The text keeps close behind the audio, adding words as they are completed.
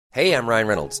Hey, I'm Ryan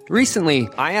Reynolds. Recently,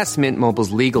 I asked Mint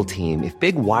Mobile's legal team if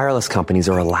big wireless companies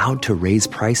are allowed to raise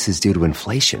prices due to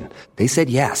inflation. They said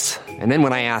yes. And then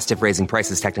when I asked if raising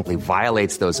prices technically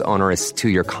violates those onerous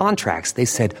two-year contracts, they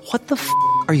said, "What the f***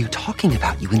 are you talking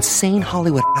about, you insane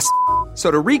Hollywood ass?" So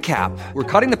to recap, we're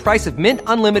cutting the price of Mint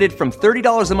Unlimited from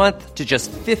 $30 a month to just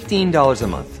 $15 a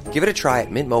month. Give it a try at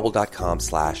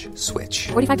mintmobile.com/switch.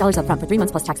 $45 up front for 3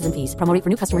 months plus taxes and fees. Promo rate for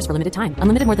new customers for limited time.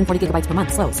 Unlimited more than 40 gigabytes per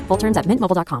month. Slows full terms at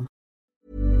mintmobile.com.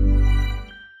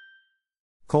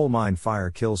 Coal mine fire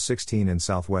kills 16 in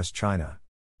southwest China.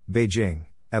 Beijing.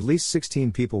 At least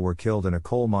 16 people were killed in a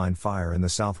coal mine fire in the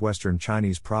southwestern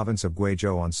Chinese province of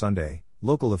Guizhou on Sunday,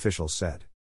 local officials said.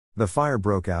 The fire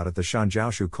broke out at the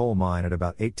Shanjiaoshu coal mine at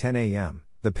about 8:10 a.m.,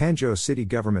 the Panzhou city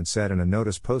government said in a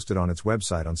notice posted on its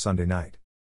website on Sunday night.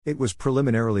 It was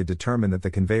preliminarily determined that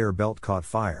the conveyor belt caught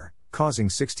fire, causing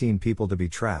 16 people to be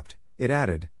trapped, it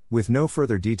added, with no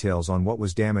further details on what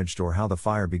was damaged or how the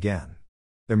fire began.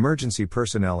 Emergency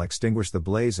personnel extinguished the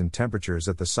blaze and temperatures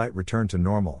at the site returned to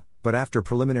normal, but after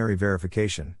preliminary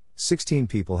verification, 16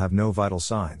 people have no vital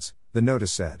signs, the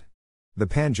notice said. The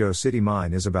Panzhou city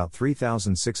mine is about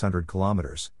 3,600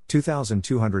 kilometers,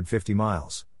 2,250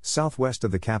 miles, southwest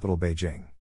of the capital Beijing.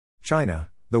 China,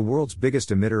 the world's biggest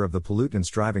emitter of the pollutants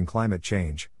driving climate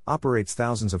change, operates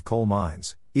thousands of coal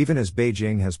mines, even as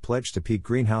Beijing has pledged to peak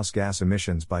greenhouse gas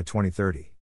emissions by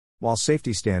 2030. While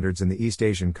safety standards in the East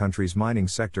Asian country's mining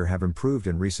sector have improved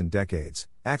in recent decades,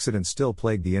 accidents still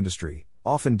plague the industry,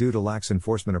 often due to lax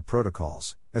enforcement of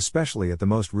protocols, especially at the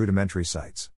most rudimentary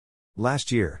sites.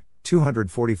 Last year,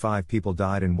 245 people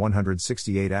died in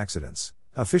 168 accidents,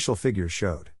 official figures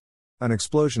showed. An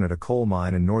explosion at a coal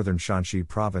mine in northern Shanxi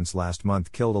province last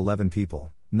month killed 11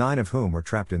 people, 9 of whom were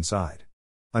trapped inside.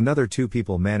 Another 2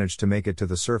 people managed to make it to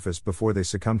the surface before they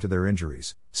succumbed to their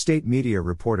injuries, state media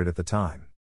reported at the time.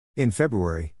 In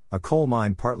February, a coal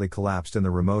mine partly collapsed in the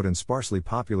remote and sparsely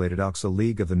populated Auksa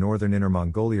League of the northern Inner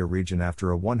Mongolia region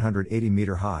after a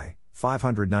 180-meter high,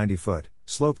 590-foot,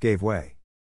 slope gave way.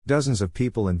 Dozens of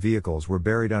people and vehicles were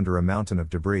buried under a mountain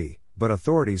of debris, but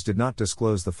authorities did not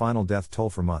disclose the final death toll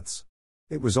for months.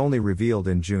 It was only revealed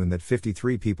in June that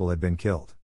 53 people had been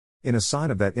killed. In a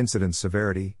sign of that incident's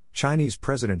severity, Chinese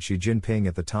President Xi Jinping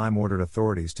at the time ordered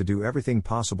authorities to do everything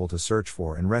possible to search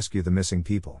for and rescue the missing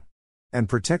people. And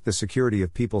protect the security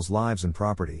of people's lives and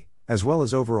property, as well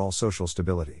as overall social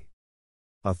stability.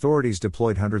 Authorities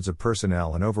deployed hundreds of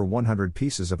personnel and over 100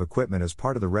 pieces of equipment as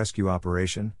part of the rescue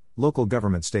operation, local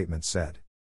government statements said.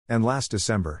 And last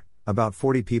December, about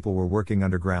 40 people were working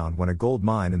underground when a gold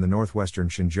mine in the northwestern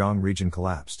Xinjiang region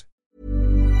collapsed.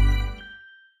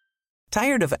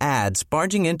 Tired of ads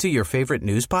barging into your favorite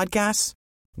news podcasts?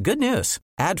 Good news.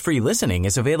 Ad-free listening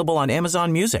is available on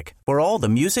Amazon Music for all the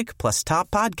music plus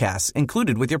top podcasts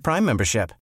included with your Prime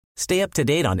membership. Stay up to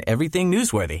date on everything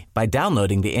newsworthy by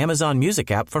downloading the Amazon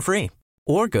Music app for free.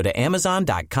 Or go to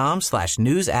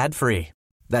amazon.com/news ad free.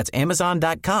 That's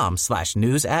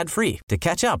amazon.com/news ad free to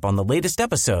catch up on the latest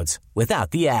episodes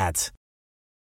without the ads.